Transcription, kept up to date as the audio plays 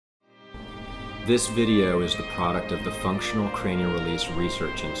This video is the product of the Functional Cranial Release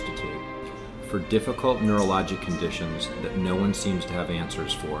Research Institute. For difficult neurologic conditions that no one seems to have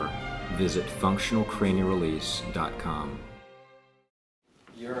answers for, visit functionalcranialrelease.com.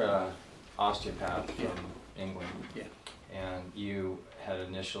 You're an osteopath from England, and you had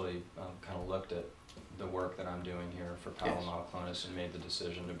initially kind of looked at the work that I'm doing here for Palatal Myoclonus and made the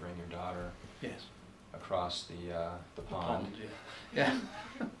decision to bring your daughter across the pond. Yeah.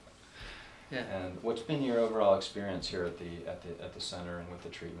 And what's been your overall experience here at the center and with the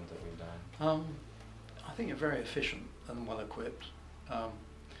treatment that we've done? I think you're very efficient and well equipped.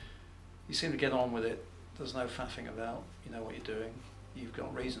 You seem to get on with it. There's no faffing about. You know what you're doing. You've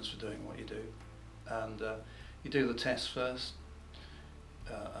got reasons for doing what you do, and you do the test first,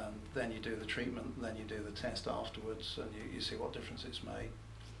 and then you do the treatment, and then you do the test afterwards, and you see what difference it's made.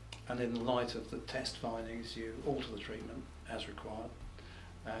 And in the light of the test findings, you alter the treatment as required,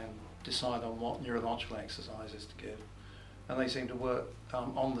 and decide on what neurological exercises to give. And they seem to work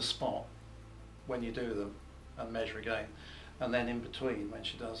on the spot when you do them, and measure again. And then in between, when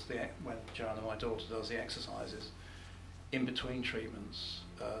Joanna, my daughter, does the exercises, in between treatments,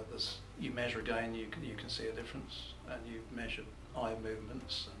 you measure again, you can see a difference, and you measure eye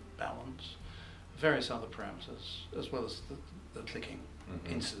movements and balance, various other parameters, as well as the clicking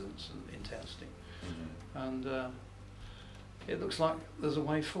incidence and intensity. And it looks like there's a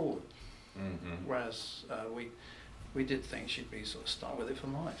way forward. Whereas we did think she'd be sort of stuck with it for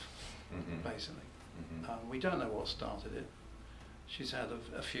life, basically. We don't know what started it. She's had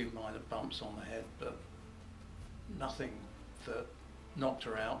a few minor bumps on the head, but nothing that knocked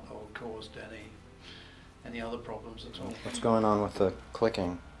her out or caused any other problems at all. What's going on with the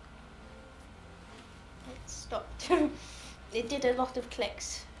clicking? It stopped. It did a lot of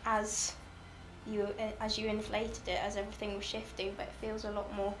clicks as you inflated it, as everything was shifting, but it feels a lot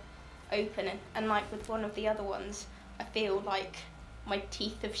more open, and like with one of the other ones, I feel like my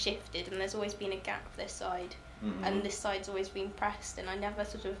teeth have shifted, and there's always been a gap this side, and this side's always been pressed, and I never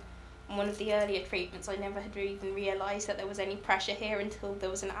on one of the earlier treatments, I never had even realised that there was any pressure here until there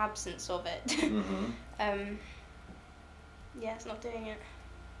was an absence of it. Yeah, it's not doing it.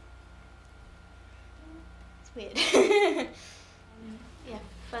 It's weird. Yeah,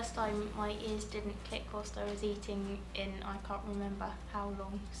 first time my ears didn't click whilst I was eating in, I can't remember how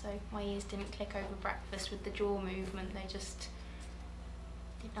long, so my ears didn't click over breakfast with the jaw movement, they just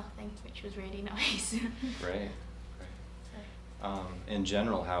did nothing, which was really nice. Great. In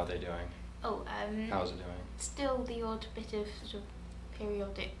general, how are they doing? How's it doing? Still the odd bit of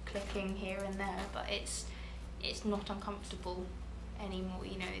periodic clicking here and there, but it's not uncomfortable anymore.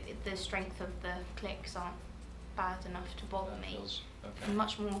 You know, the strength of the clicks aren't bad enough to bother me. I'm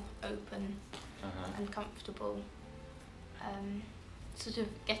much more open and comfortable.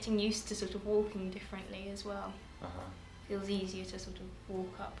 Getting used to walking differently as well. Feels easier to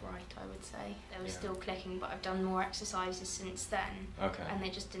walk upright, I would say. There was still clicking, but I've done more exercises since then, and they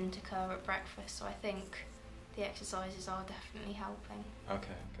just didn't occur at breakfast, so I think the exercises are definitely helping.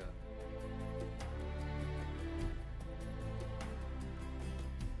 Okay, good.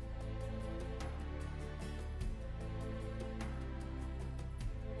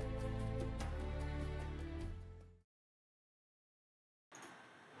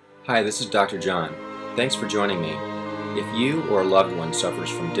 Hi, this is Dr. John. Thanks for joining me. If you or a loved one suffers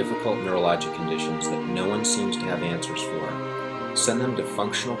from difficult neurologic conditions that no one seems to have answers for, send them to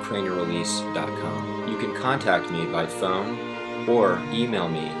functionalcranialrelease.com. You can contact me by phone or email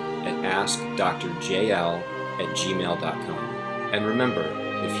me at askdrjl@gmail.com. And remember,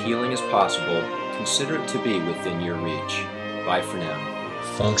 if healing is possible, consider it to be within your reach. Bye for now.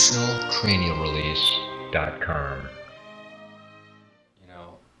 functionalcranialrelease.com.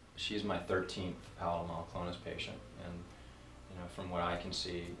 She's my 13th palatal myoclonus patient, and from what I can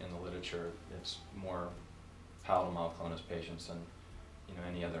see in the literature, it's more palatal myoclonus patients than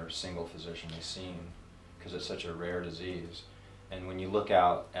any other single physician has seen, because it's such a rare disease. And when you look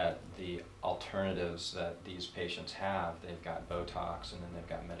out at the alternatives that these patients have, they've got Botox and then they've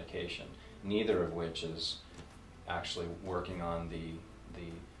got medication, neither of which is actually working on the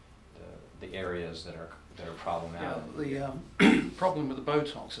areas that are problematic. Yeah, the problem with the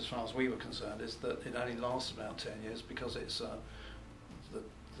Botox, as far as we were concerned, is that it only lasts about 10 years because it's the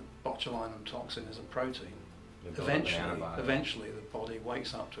botulinum toxin is a protein. Eventually the body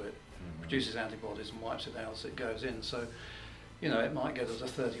wakes up to it, produces antibodies and wipes it out as it goes in. So, it might get her to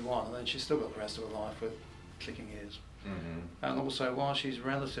 31 and then she's still got the rest of her life with clicking ears. And also, while she's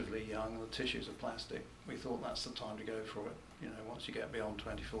relatively young and the tissues are plastic, we thought that's the time to go for it. Once you get beyond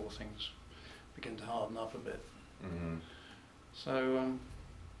 24, things begin to harden up a bit. So,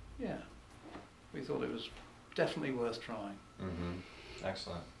 yeah, we thought it was definitely worth trying.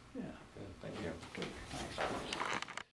 Excellent. Yeah. Good.